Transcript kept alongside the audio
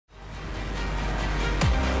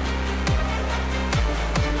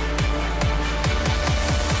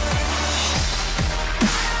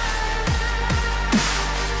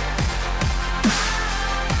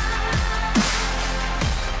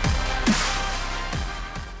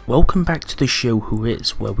Welcome back to the show Who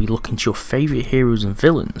Is, where we look into your favourite heroes and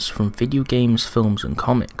villains from video games, films and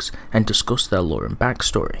comics, and discuss their lore and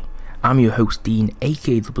backstory. I'm your host Dean,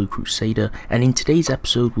 aka the Blue Crusader, and in today's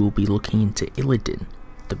episode we'll be looking into Illidan,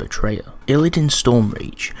 the Betrayer. Illidan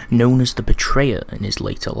Stormrage, known as the Betrayer in his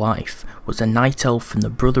later life, was a Night Elf and the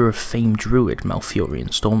brother of famed druid Malfurion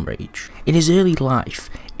and Stormrage. In his early life,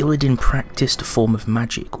 Illidan practiced a form of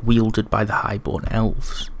magic wielded by the Highborn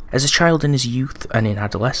Elves. As a child in his youth and in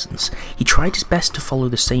adolescence, he tried his best to follow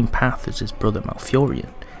the same path as his brother Malfurion,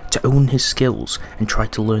 to own his skills and try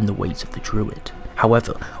to learn the ways of the druid.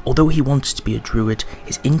 However, although he wanted to be a druid,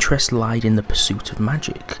 his interest lied in the pursuit of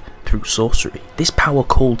magic, through sorcery. This power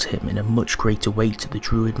called to him in a much greater way to the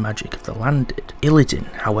druid magic of the land did.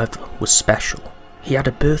 Illidan, however, was special. He had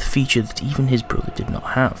a birth feature that even his brother did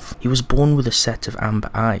not have. He was born with a set of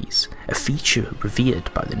amber eyes, a feature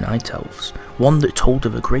revered by the Night Elves, one that told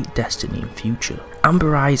of a great destiny and future.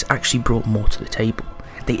 Amber eyes actually brought more to the table.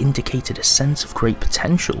 They indicated a sense of great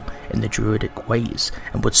potential in the druidic ways,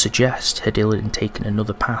 and would suggest had Illidan taken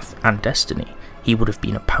another path and destiny, he would have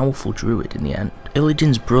been a powerful druid in the end.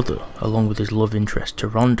 Illidan's brother, along with his love interest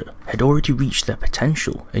Tyrande, had already reached their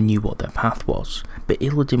potential and knew what their path was, but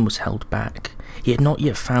Illidan was held back. He had not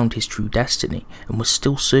yet found his true destiny and was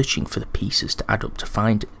still searching for the pieces to add up to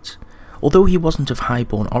find it. Although he wasn't of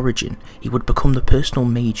Highborn origin, he would become the personal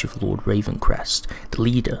mage of Lord Ravencrest, the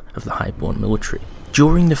leader of the Highborn military.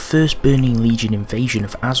 During the first Burning Legion invasion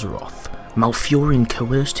of Azeroth, Malfurion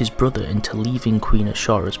coerced his brother into leaving Queen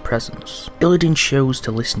Azshara's presence. Illidan chose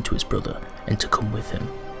to listen to his brother and to come with him.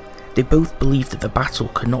 They both believed that the battle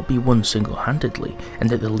could not be won single-handedly and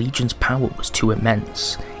that the Legion's power was too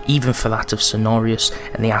immense, even for that of Cenarius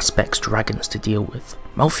and the Aspect's dragons to deal with.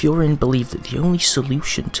 Malfurion believed that the only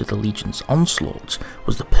solution to the Legion's onslaught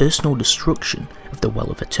was the personal destruction of the Well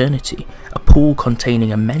of Eternity, a pool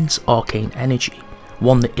containing immense arcane energy,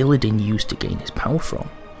 one that Illidan used to gain his power from.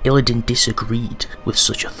 Illidan disagreed with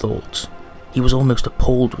such a thought. He was almost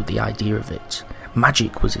appalled with the idea of it.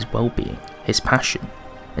 Magic was his well-being, his passion,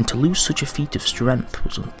 and to lose such a feat of strength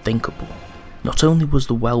was unthinkable. Not only was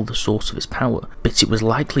the well the source of his power, but it was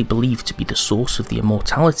likely believed to be the source of the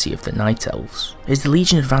immortality of the Night Elves. As the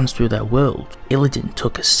Legion advanced through their world, Illidan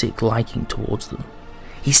took a sick liking towards them.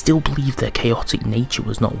 He still believed their chaotic nature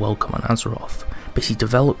was not welcome on Azeroth, but he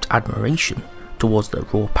developed admiration towards their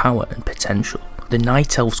raw power and potential. The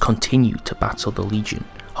Night Elves continued to battle the Legion,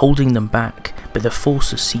 holding them back, but their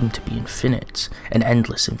forces seemed to be infinite, an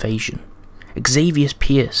endless invasion. Xavius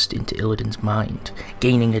pierced into Illidan's mind,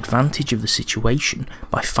 gaining advantage of the situation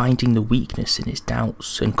by finding the weakness in his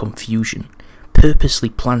doubts and confusion, purposely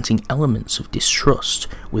planting elements of distrust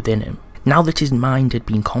within him. Now that his mind had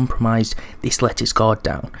been compromised, this let his guard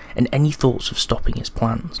down, and any thoughts of stopping his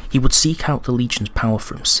plans. He would seek out the Legion's power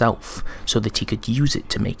for himself, so that he could use it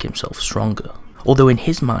to make himself stronger. Although in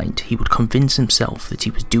his mind he would convince himself that he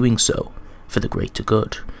was doing so for the greater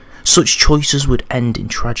good. Such choices would end in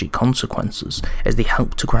tragic consequences, as they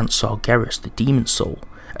helped to grant Sargeras the Demon Soul,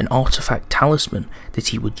 an artifact talisman that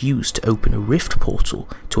he would use to open a rift portal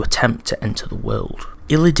to attempt to enter the world.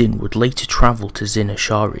 Illidan would later travel to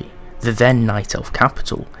Zin-Azshari, the then Night Elf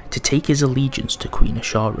capital, to take his allegiance to Queen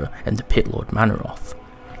Azshara and the Pitlord Manoroth.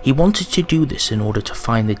 He wanted to do this in order to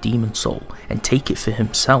find the Demon Soul and take it for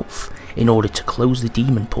himself, in order to close the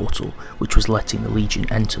demon portal which was letting the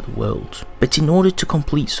Legion enter the world. But in order to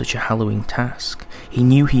complete such a hallowing task, he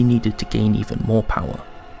knew he needed to gain even more power.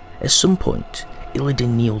 At some point,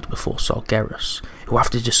 Illidan kneeled before Sargeras, who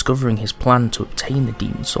after discovering his plan to obtain the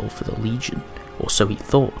Demon Soul for the Legion, or so he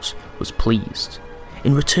thought, was pleased.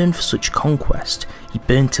 In return for such conquest, he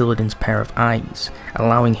burnt Illidan's pair of eyes,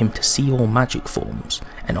 allowing him to see all magic forms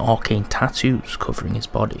and arcane tattoos covering his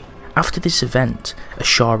body. After this event,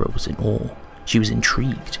 Azshara was in awe. She was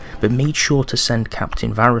intrigued, but made sure to send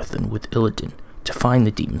Captain Varathan with Illidan to find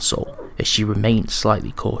the Demon Soul, as she remained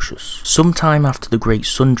slightly cautious. Sometime after the Great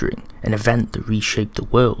Sundering, an event that reshaped the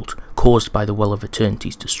world, caused by the Well of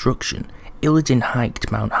Eternity's destruction, Illidan hiked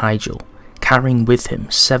Mount Hyjal, carrying with him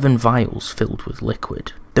 7 vials filled with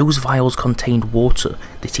liquid. Those vials contained water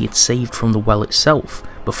that he had saved from the well itself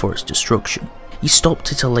before its destruction. He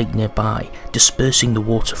stopped at a lake nearby, dispersing the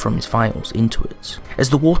water from his vials into it. As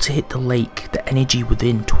the water hit the lake, the energy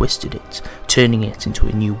within twisted it, turning it into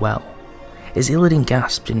a new well. As Illidan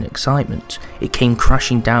gasped in excitement, it came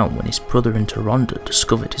crashing down when his brother and Tyrande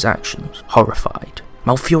discovered his actions, horrified.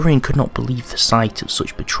 Malfurion could not believe the sight of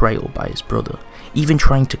such betrayal by his brother, even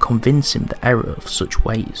trying to convince him the error of such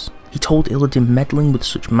ways. He told Illidan meddling with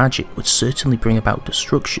such magic would certainly bring about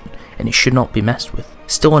destruction, and it should not be messed with.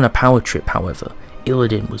 Still on a power trip, however,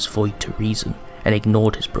 Illidan was void to reason, and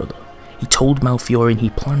ignored his brother. He told Malfurion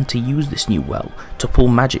he planned to use this new well to pull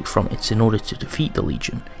magic from it in order to defeat the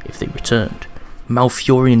Legion if they returned.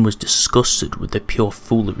 Malfurion was disgusted with the pure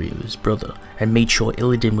foolery of his brother and made sure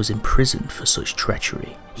Illidan was imprisoned for such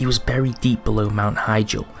treachery. He was buried deep below Mount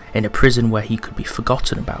Hyjal, in a prison where he could be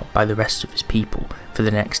forgotten about by the rest of his people for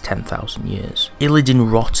the next 10,000 years.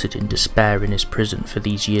 Illidan rotted in despair in his prison for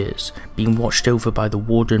these years, being watched over by the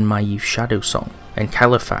warden Maiev Shadowsong and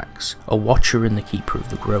Kael'thas, a watcher and the keeper of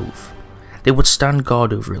the grove. They would stand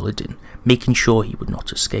guard over Illidan, making sure he would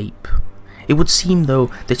not escape. It would seem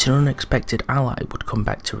though that an unexpected ally would come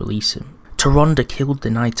back to release him. Tyrande killed the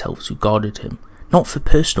Night Elves who guarded him, not for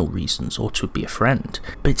personal reasons or to be a friend,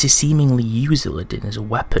 but to seemingly use Illidan as a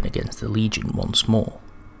weapon against the Legion once more.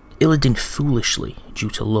 Illidan foolishly, due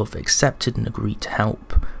to love, accepted and agreed to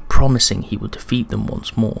help, promising he would defeat them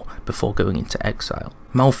once more before going into exile.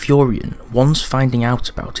 Malfurion, once finding out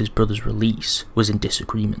about his brother's release, was in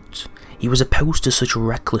disagreement. He was opposed to such a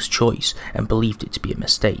reckless choice and believed it to be a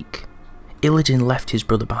mistake. Illidan left his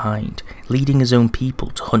brother behind, leading his own people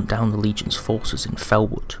to hunt down the Legion's forces in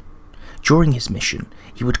Felwood. During his mission,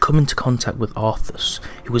 he would come into contact with Arthas,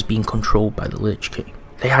 who was being controlled by the Lich King.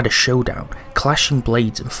 They had a showdown, clashing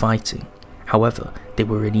blades and fighting. However, they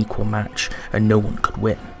were an equal match, and no one could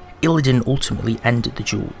win. Illidan ultimately ended the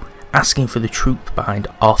duel, asking for the truth behind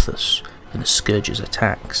Arthas and the Scourge's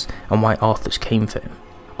attacks, and why Arthas came for him.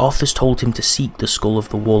 Arthas told him to seek the skull of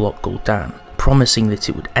the warlock Gul'dan, promising that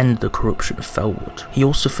it would end the corruption of Felwood. He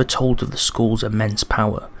also foretold of the skull's immense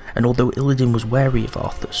power, and although Illidan was wary of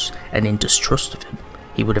Arthas and in distrust of him,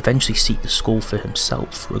 he would eventually seek the skull for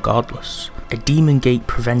himself regardless. A demon gate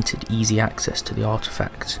prevented easy access to the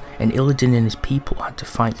artifact, and Illidan and his people had to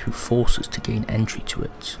fight through forces to gain entry to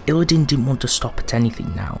it. Illidan didn't want to stop at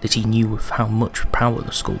anything now that he knew of how much power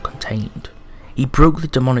the skull contained. He broke the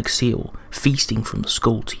demonic seal, feasting from the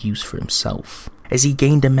skull to use for himself. As he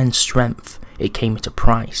gained immense strength, it came at a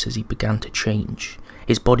price as he began to change.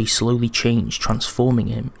 His body slowly changed, transforming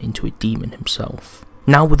him into a demon himself.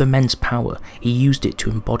 Now with immense power, he used it to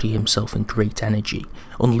embody himself in great energy,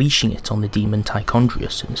 unleashing it on the demon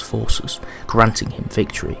Tychondrius and his forces, granting him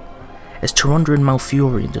victory. As Tyrande and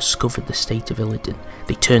Malfurion discovered the state of Illidan,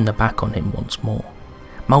 they turned their back on him once more.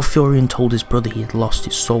 Malfurion told his brother he had lost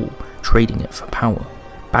his soul, trading it for power,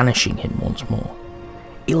 banishing him once more.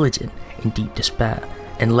 Illidan, in deep despair,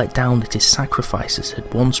 and let down that his sacrifices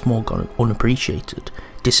had once more gone unappreciated,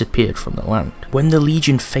 disappeared from the land. When the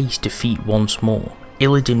Legion faced defeat once more,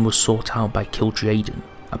 Illidan was sought out by Kil'Jaeden,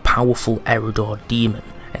 a powerful Eredor demon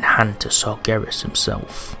and hand to Sargeras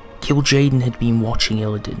himself. Kil'Jaeden had been watching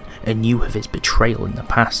Illidan and knew of his betrayal in the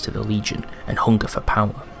past to the Legion and hunger for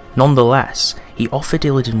power. Nonetheless, he offered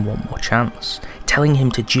Illidan one more chance, telling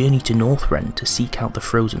him to journey to Northrend to seek out the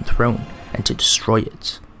Frozen Throne and to destroy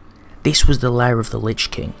it. This was the lair of the Lich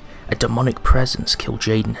King, a demonic presence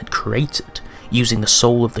Kil'Jaeden had created, using the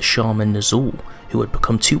soul of the shaman Nazul, who had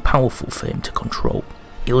become too powerful for him to control.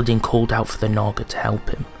 Illidan called out for the Naga to help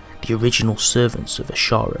him, the original servants of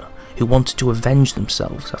X'era, who wanted to avenge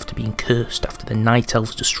themselves after being cursed after the Night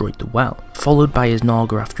Elves destroyed the well. Followed by his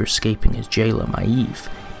Naga after escaping his jailor Maiev,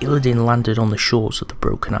 Illidan landed on the shores of the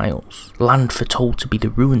Broken Isles, land foretold to be the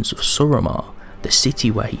ruins of Suramar, the city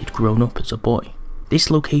where he had grown up as a boy. This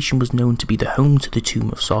location was known to be the home to the tomb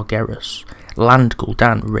of Sargeras, land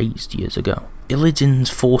Gul'dan razed years ago. Illidan's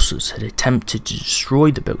forces had attempted to destroy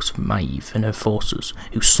the boats of Maiev and her forces,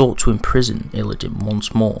 who sought to imprison Illidan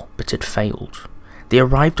once more, but had failed. They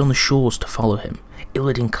arrived on the shores to follow him.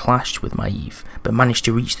 Illidan clashed with Maiev, but managed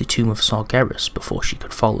to reach the tomb of Sargeras before she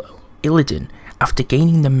could follow. Illidan, after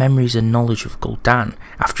gaining the memories and knowledge of Gul'dan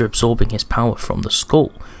after absorbing his power from the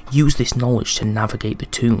skull, used this knowledge to navigate the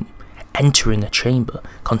tomb, entering a chamber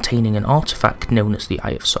containing an artifact known as the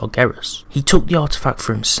Eye of Sargeras. He took the artifact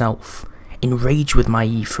for himself. Enraged with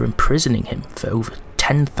Maiev for imprisoning him for over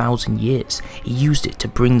 10,000 years, he used it to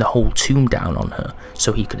bring the whole tomb down on her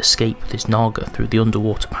so he could escape with his Naga through the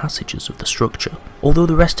underwater passages of the structure. Although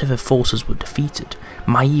the rest of her forces were defeated,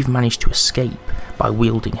 Maiev managed to escape by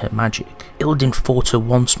wielding her magic. Illidan fought her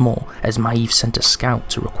once more as Maiev sent a scout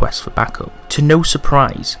to request for backup. To no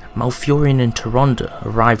surprise, Malfurion and Tyrande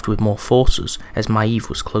arrived with more forces as Maiev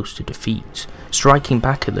was close to defeat, striking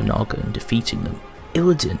back at the Naga and defeating them.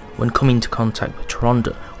 Illidan, when coming into contact with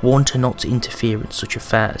Tyrande, warned her not to interfere in such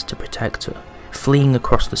affairs to protect her, fleeing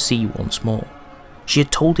across the sea once more. She had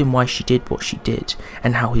told him why she did what she did,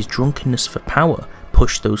 and how his drunkenness for power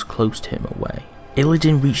pushed those close to him away.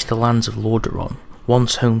 Illidan reached the lands of Lordaeron,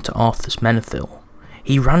 once home to Arthas Menethil,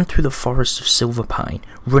 He ran through the forests of Silverpine,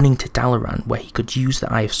 running to Dalaran where he could use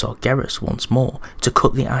the Eye of Sargeras once more to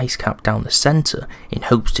cut the ice cap down the centre in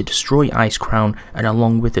hopes to destroy Icecrown and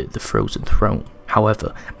along with it the Frozen Throne.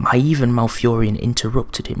 However, Maiev and Malfurion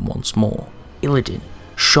interrupted him once more. Illidan,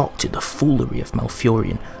 shocked at the foolery of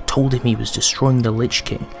Malfurion, told him he was destroying the Lich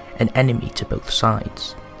King, an enemy to both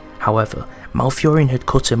sides. However, Malfurion had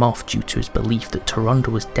cut him off due to his belief that Tyrande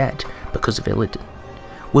was dead because of Illidan.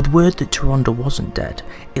 With word that Tyrande wasn't dead,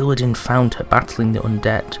 Illidan found her battling the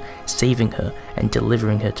undead, saving her and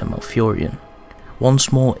delivering her to Malfurion.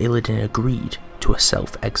 Once more Illidan agreed to a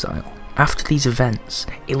self-exile. After these events,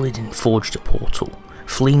 Illidan forged a portal,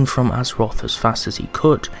 fleeing from Azeroth as fast as he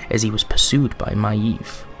could as he was pursued by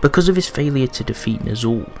Maiev. Because of his failure to defeat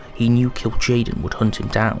Ner'zhul, he knew Kil'Jaeden would hunt him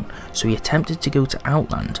down, so he attempted to go to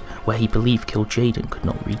Outland, where he believed Kil'Jaeden could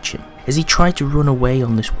not reach him. As he tried to run away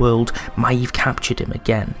on this world, Maiev captured him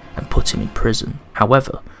again and put him in prison.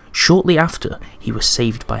 However, shortly after, he was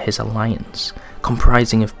saved by his alliance,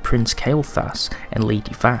 comprising of Prince Kael'thas and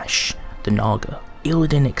Lady Vashjh, the Naga.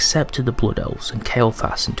 Illidan accepted the Blood Elves and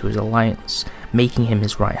Kael'thas into his alliance, making him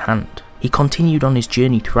his right hand. He continued on his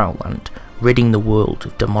journey through Outland, ridding the world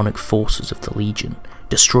of demonic forces of the Legion,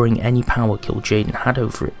 destroying any power Kil'Jaeden had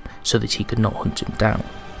over it so that he could not hunt him down.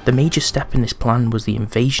 The major step in this plan was the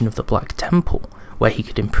invasion of the Black Temple, where he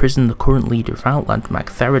could imprison the current leader of Outland,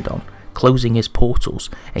 Magheridon, closing his portals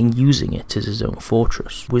and using it as his own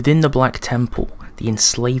fortress. Within the Black Temple, the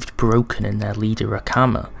enslaved Broken and their leader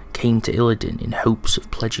Akama came to Illidan in hopes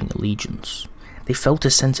of pledging allegiance. They felt a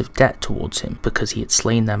sense of debt towards him because he had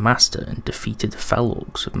slain their master and defeated the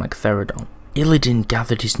Felorgs of Magheridon. Illidan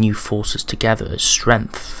gathered his new forces together as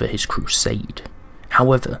strength for his crusade.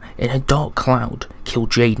 However, in a dark cloud,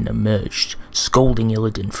 Kil'Jaeden emerged, scolding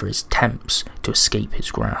Illidan for his attempts to escape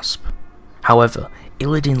his grasp. However,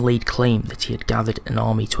 Illidan laid claim that he had gathered an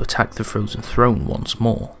army to attack the Frozen Throne once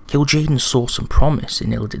more. Kil'Jaeden saw some promise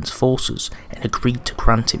in Illidan's forces and agreed to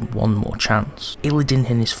grant him one more chance. Illidan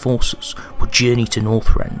and his forces would journey to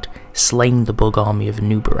Northrend, slaying the bug army of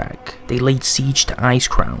Anub'arak. They laid siege to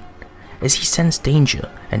Icecrown. As he sensed danger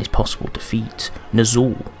and his possible defeat,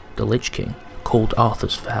 Ner'zhul, the Lich King, called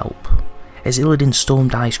Arthas for help. As Illidan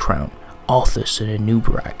stormed Icecrown, Arthas and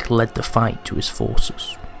Anub'arak led the fight to his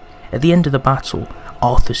forces. At the end of the battle,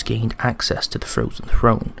 Arthas gained access to the Frozen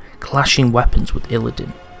Throne, clashing weapons with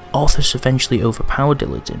Illidan. Arthas eventually overpowered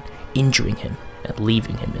Illidan, injuring him and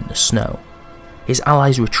leaving him in the snow. His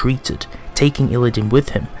allies retreated, taking Illidan with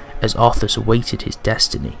him as Arthas awaited his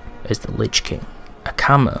destiny as the Lich King.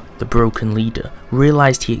 Akama, the Broken Leader,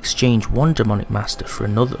 realised he exchanged one demonic master for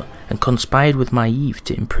another and conspired with Maiev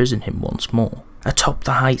to imprison him once more. Atop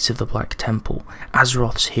the heights of the Black Temple,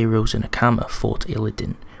 Azeroth's heroes and Akama fought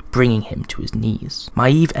Illidan, bringing him to his knees.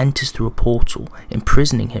 Maiev enters through a portal,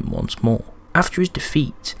 imprisoning him once more. After his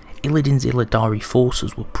defeat, Illidan's Illidari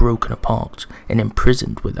forces were broken apart and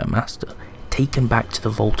imprisoned with their master, taken back to the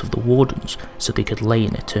Vault of the Wardens so they could lay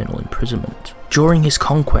in eternal imprisonment. During his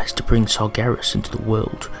conquest to bring Sargeras into the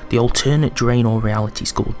world, the alternate Draenor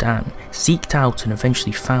reality's Gul'dan seeked out and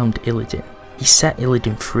eventually found Illidan. He set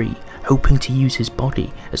Illidan free, hoping to use his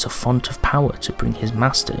body as a font of power to bring his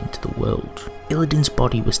master into the world. Illidan's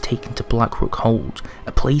body was taken to Blackrook Hold,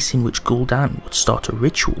 a place in which Gul'dan would start a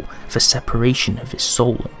ritual for separation of his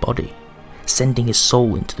soul and body, sending his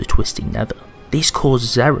soul into the twisting nether. This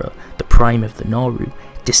caused X'era, the prime of the Naaru,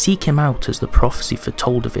 to seek him out as the prophecy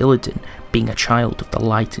foretold of Illidan being a child of the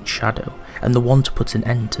light and shadow, and the one to put an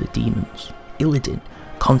end to the demons. Illidan,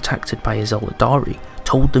 contacted by his Illidari,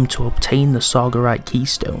 told them to obtain the Sargerite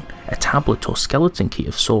Keystone, a tablet or skeleton key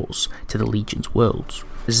of sorts, to the Legion's worlds.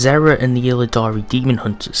 X'era and the Illidari demon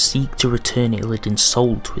hunters seek to return Illidan's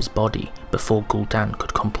soul to his body before Gul'dan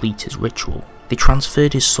could complete his ritual. They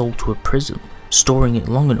transferred his soul to a prism, storing it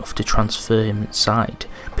long enough to transfer him inside,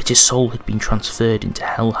 but his soul had been transferred into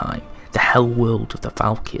Helheim, the hell world of the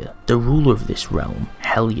Valkyr. The ruler of this realm,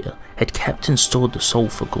 Helya, had kept and stored the soul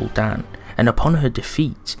for Gul'dan, and upon her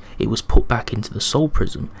defeat, it was put back into the soul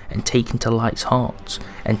prism and taken to Light's Heart,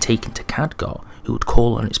 and taken to Khadgar, who would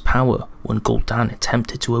call on its power when Gul'dan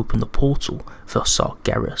attempted to open the portal for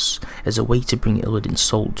Sargeras as a way to bring Illidan's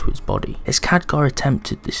soul to his body. As Khadgar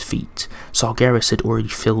attempted this feat, Sargeras had already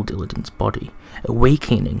filled Illidan's body,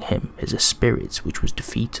 awakening him as a spirit which was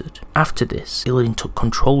defeated. After this, Illidan took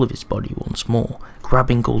control of his body once more,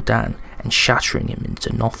 grabbing Gul'dan and shattering him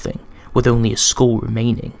into nothing, with only a skull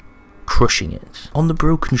remaining, crushing it. On the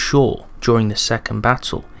Broken Shore, during the second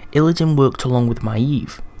battle, Illidan worked along with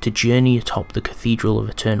Maiev to journey atop the Cathedral of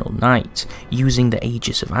Eternal Night using the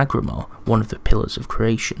Aegis of Agramar, one of the Pillars of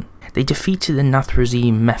Creation. They defeated the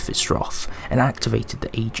Nathrezim Mephistroth and activated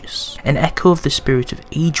the Aegis. An echo of the spirit of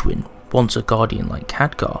Aegwynn, once a guardian like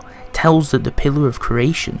Khadgar, tells that the Pillar of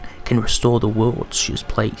Creation can restore the worlds she has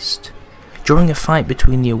placed. During a fight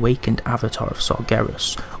between the awakened avatar of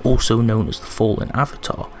Sargeras, also known as the Fallen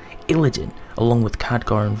Avatar, Illidan, along with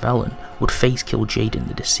Khadgar and Velen, would face Kil'Jaeden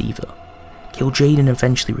the Deceiver. Kil'Jaeden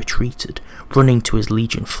eventually retreated, running to his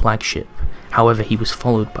Legion flagship, however he was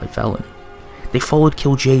followed by Velen. They followed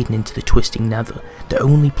Kil'Jaeden into the Twisting Nether, the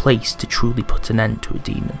only place to truly put an end to a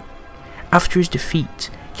demon. After his defeat,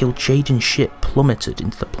 Kil'Jaeden's ship plummeted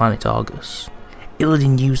into the planet Argus.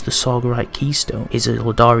 Illidan used the Sargerite keystone his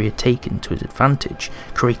Illidari had taken to his advantage,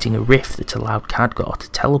 creating a rift that allowed Khadgar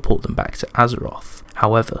to teleport them back to Azeroth.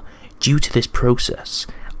 However, due to this process,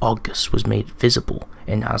 Argus was made visible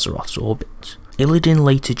in Azeroth's orbit. Illidan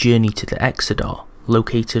later journeyed to the Exodar,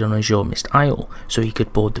 located on Azure Mist Isle, so he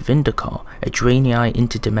could board the Vindikar, a Draenei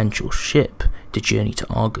interdimensional ship, to journey to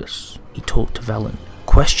Argus. He talked to Velen,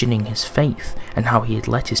 questioning his faith and how he had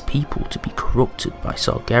led his people to be corrupted by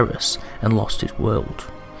Sargeras and lost his world.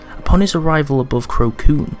 Upon his arrival above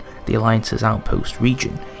Crocun, the Alliance's outpost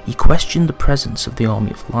region, he questioned the presence of the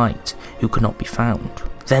Army of Light, who could not be found.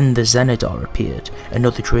 Then the Zenidar appeared,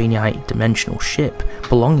 another Draenei dimensional ship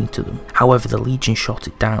belonging to them. However, the Legion shot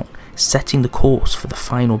it down, setting the course for the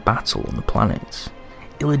final battle on the planet.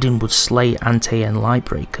 Illidan would slay Antaean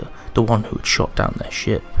Lightbreaker, the one who had shot down their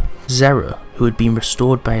ship. X'era, who had been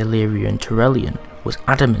restored by Illyria and Turelion, was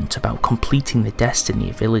adamant about completing the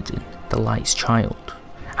destiny of Illidan, the Light's child.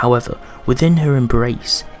 However, within her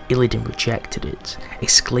embrace, Illidan rejected it,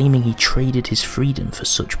 exclaiming he traded his freedom for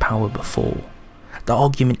such power before. The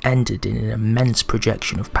argument ended in an immense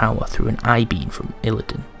projection of power through an eye beam from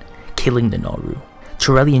Illidan, killing the Naaru.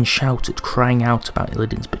 Turelion shouted, crying out about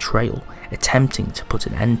Illidan's betrayal, attempting to put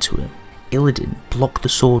an end to him. Illidan blocked the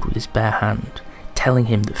sword with his bare hand, telling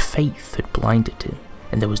him that faith had blinded him,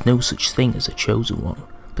 and there was no such thing as a chosen one,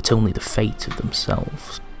 but only the fate of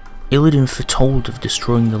themselves. Illidan foretold of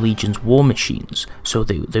destroying the Legion's war machines, so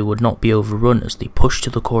they would not be overrun as they pushed to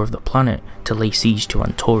the core of the planet to lay siege to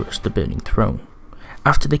Antorus, the Burning Throne.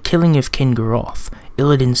 After the killing of King Garoth,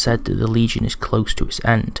 Illidan said that the Legion is close to its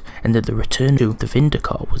end, and that the return to the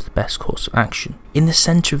Vindikar was the best course of action. In the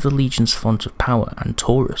centre of the Legion's font of power,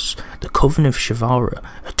 Antorus, the Coven of Shavara,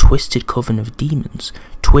 a twisted coven of demons,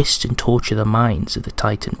 twist and torture the minds of the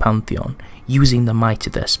Titan Pantheon, using the might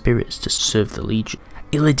of their spirits to serve the Legion.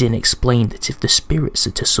 Illidan explained that if the spirits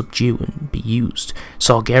are to subdue and be used,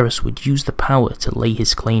 Sargeras would use the power to lay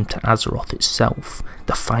his claim to Azeroth itself,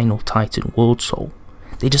 the final Titan world soul.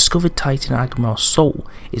 They discovered Titan Agmar's soul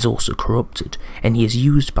is also corrupted, and he is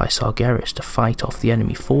used by Sargeras to fight off the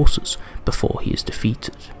enemy forces before he is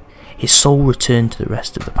defeated. His soul returned to the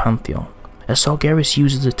rest of the Pantheon. As Sargeras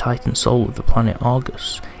uses the Titan soul of the planet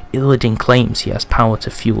Argus, Illidan claims he has power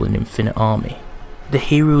to fuel an infinite army. The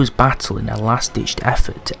heroes battle in a last-ditched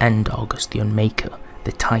effort to end Argus the Unmaker,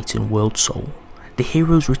 the Titan world soul. The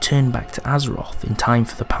heroes return back to Azeroth in time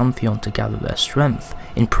for the Pantheon to gather their strength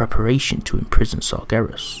in preparation to imprison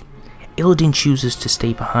Sargeras. Illidan chooses to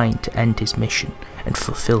stay behind to end his mission and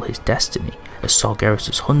fulfill his destiny as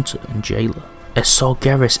Sargeras' hunter and jailor. As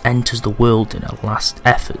Sargeras enters the world in a last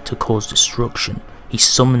effort to cause destruction, he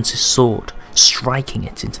summons his sword, striking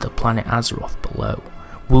it into the planet Azeroth below,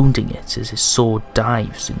 wounding it as his sword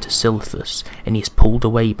dives into Silithus, and he is pulled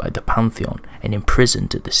away by the Pantheon and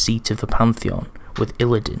imprisoned at the seat of the Pantheon, with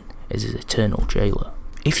Illidan as his eternal jailor.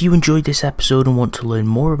 If you enjoyed this episode and want to learn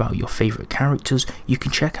more about your favourite characters, you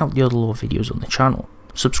can check out the other lore videos on the channel.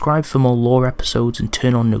 Subscribe for more lore episodes and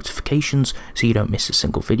turn on notifications so you don't miss a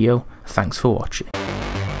single video. Thanks for watching.